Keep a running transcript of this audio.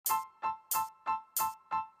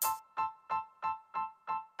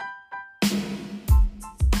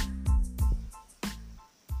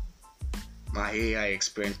My AI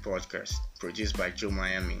Experience podcast, produced by Joe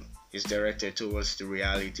Miami, is directed towards the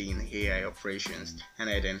reality in AI operations and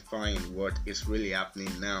identifying what is really happening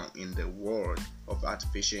now in the world of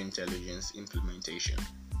artificial intelligence implementation.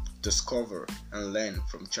 Discover and learn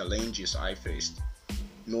from challenges I faced,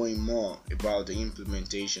 knowing more about the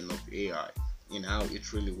implementation of AI and how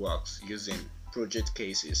it really works using project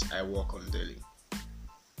cases I work on daily.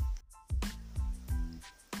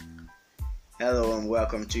 Hello and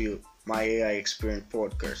welcome to my AI Experience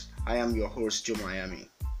podcast. I am your host, Joe Miami.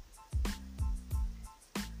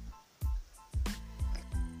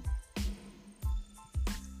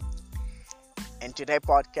 In today's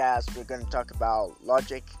podcast, we're going to talk about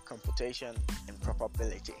logic, computation, and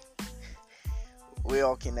probability. We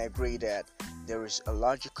all can agree that there is a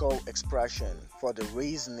logical expression for the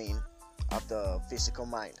reasoning of the physical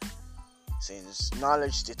mind. Since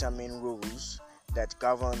knowledge determines rules that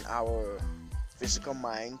govern our physical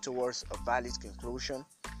mind towards a valid conclusion,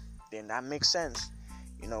 then that makes sense.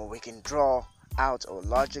 We can draw out our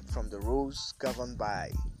logic from the rules governed by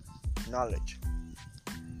knowledge.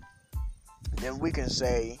 Then we can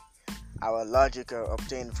say our logic are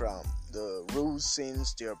obtained from the rules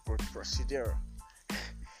since they are procedural.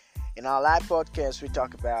 In our live podcast, we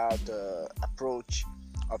talk about the approach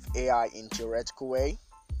of AI in theoretical way,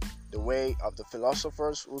 the way of the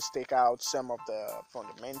philosophers who stake out some of the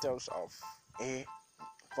fundamental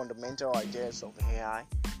ideas of AI.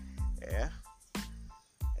 Yeah.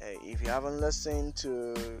 If you haven't listened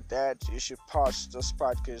to that, you should pause this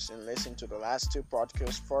podcast and listen to the last two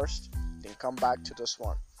podcasts first, then come back to this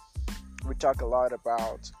one. We talk a lot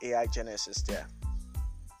about AI genesis there.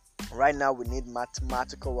 Right now, we need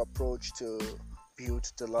mathematical approach to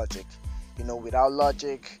build the logic. Without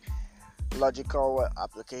logical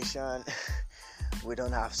application, we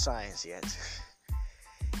don't have science yet.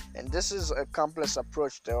 And this is a complex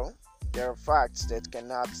approach though. There are facts that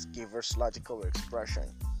cannot give us logical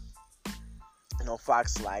expression.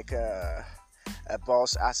 Facts like a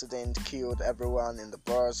bus accident killed everyone in the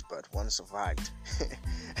bus, but one survived.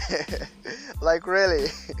 Like really,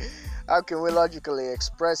 how can we logically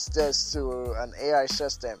express this to an AI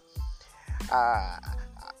system?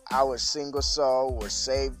 Our single soul was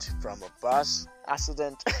saved from a bus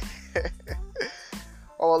accident.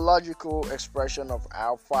 Or a logical expression of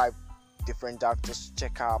how 5 different doctors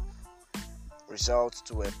check up results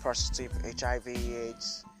to a positive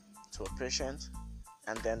HIV/AIDS to a patient,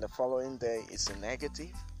 and then the following day it's a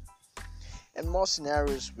negative. In most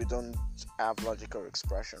scenarios, we don't have logical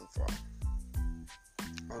expression for.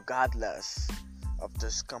 Regardless of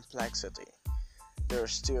this complexity, there are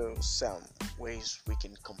still some ways we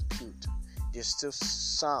can compute. There's still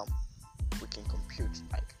some we can compute.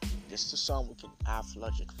 There's still some we can have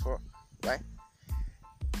logic for, right?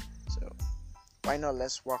 So why not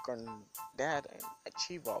let's work on that and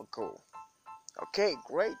achieve our goal? Okay,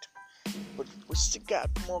 great. But we still got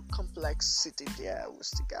more complexity there. We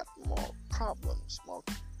still got more problems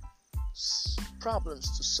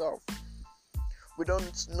to solve. We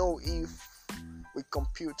don't know if we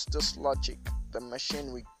compute this logic, the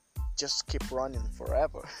machine will just keep running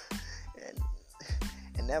forever and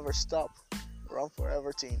never stop, run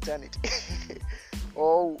forever to eternity.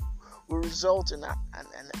 Or we result in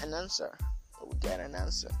an answer. We get an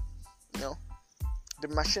answer. The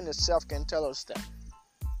machine itself can tell us that.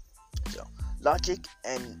 So logic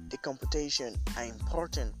and the computation are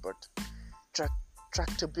important, but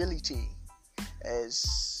tractability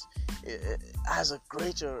has a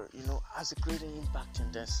greater impact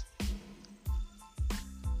in this.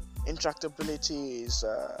 Intractability is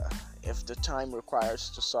if the time requires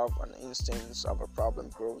to solve an instance of a problem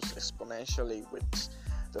grows exponentially with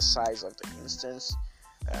the size of the instance.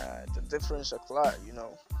 The difference of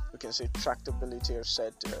we can say tractability or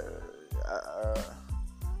said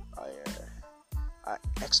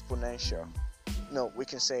exponential. No, we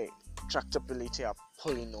can say tractability are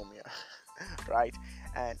polynomial, right?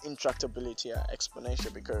 And intractability are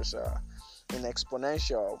exponential because in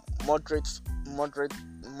exponential,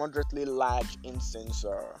 moderately large instance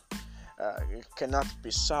cannot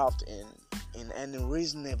be solved in any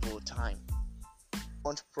reasonable time.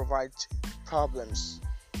 Want to provide problems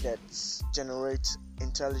that generate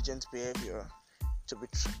intelligent behavior to be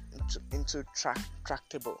into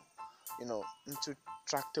tractable, into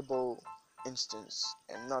tractable instance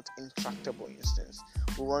and not intractable instance.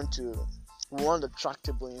 We want the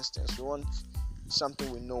tractable instance. We want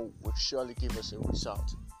something we know will surely give us a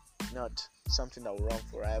result, not something that will run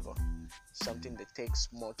forever, something that takes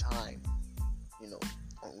more time,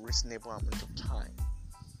 unreasonable amount of time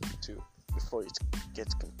before it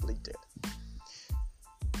gets completed.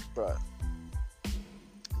 But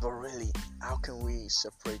But really, how can we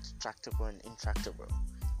separate tractable and intractable?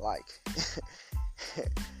 Like,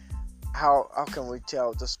 how can we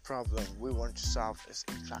tell this problem we want to solve is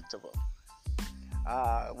intractable?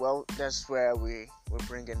 Well, that's where we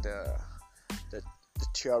bring in the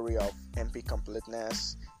theory of NP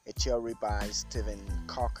completeness, a theory by Stephen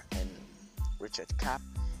Koch and Richard Kapp.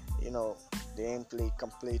 The NP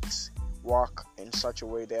complete work in such a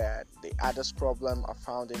way that the others problem are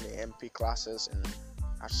found in the NP classes and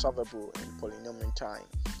are solvable in polynomial time.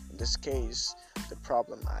 In this case, the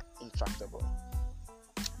problem are intractable.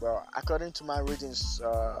 Well, according to my readings,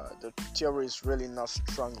 the theory is really not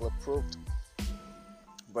strongly proved,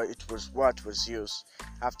 but it was what was used.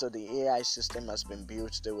 After the AI system has been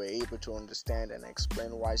built, they were able to understand and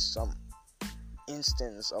explain why some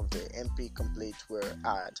instances of the NP complete were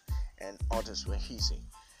hard and others were easy.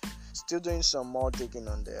 Still doing some more digging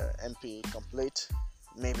on the NP complete.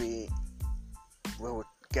 Maybe we would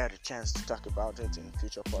get a chance to talk about it in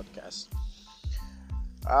future podcasts.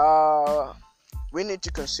 We need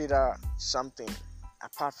to consider something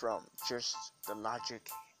apart from just the logic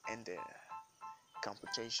and the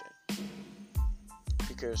computation,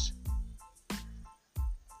 because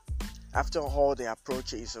after all the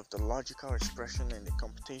approaches of the logical expression and the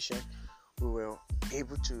computation we were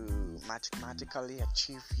able to mathematically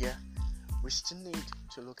achieve here, we still need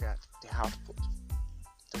to look at the output,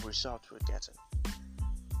 the result we're getting.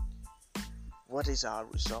 What is our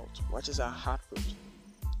result? What is our output?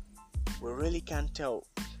 We really can't tell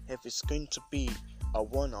if it's going to be a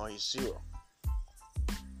 1 or a 0.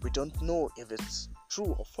 We don't know if it's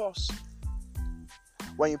true or false.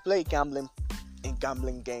 When you play a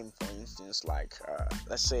gambling game, for instance, like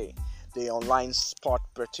let's say the online sport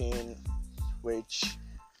betting, which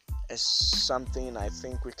is something I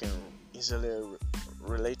think we can easily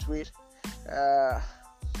relate with,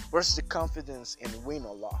 where's the confidence in win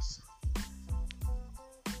or loss?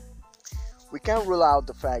 We can't rule out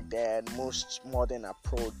the fact that most modern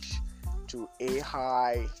approach to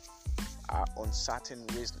AI are uncertain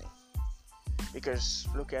reasoning. Because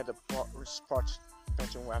look at the sport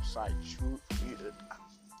betting website.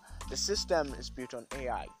 The system is built on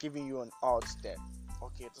AI, giving you an odds that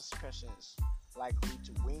okay, this person is likely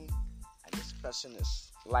to win and this person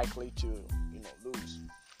is likely to lose.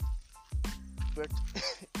 But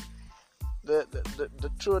the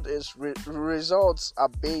truth is results are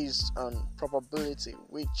based on probability,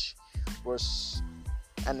 which was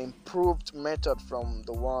an improved method from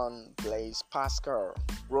the one Blaise Pascal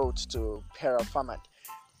wrote to Pierre Fermat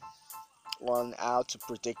on how to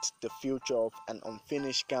predict the future of an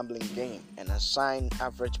unfinished gambling game and assign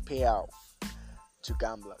average payout to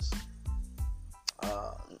gamblers.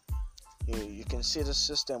 You can see the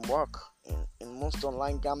system work in most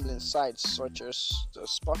online gambling sites, such as the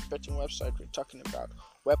sport betting website we're talking about,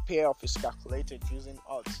 where payoff is calculated using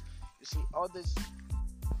odds. You see, all this.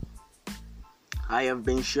 I have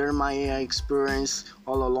been sharing my AI experience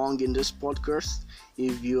all along in this podcast.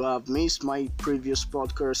 If you have missed my previous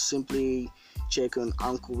podcast, simply check on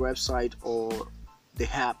Anchor website or the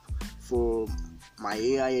app for my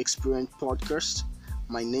AI experience podcast.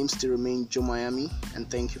 My name still remains Joe Miami, and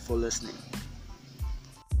thank you for listening.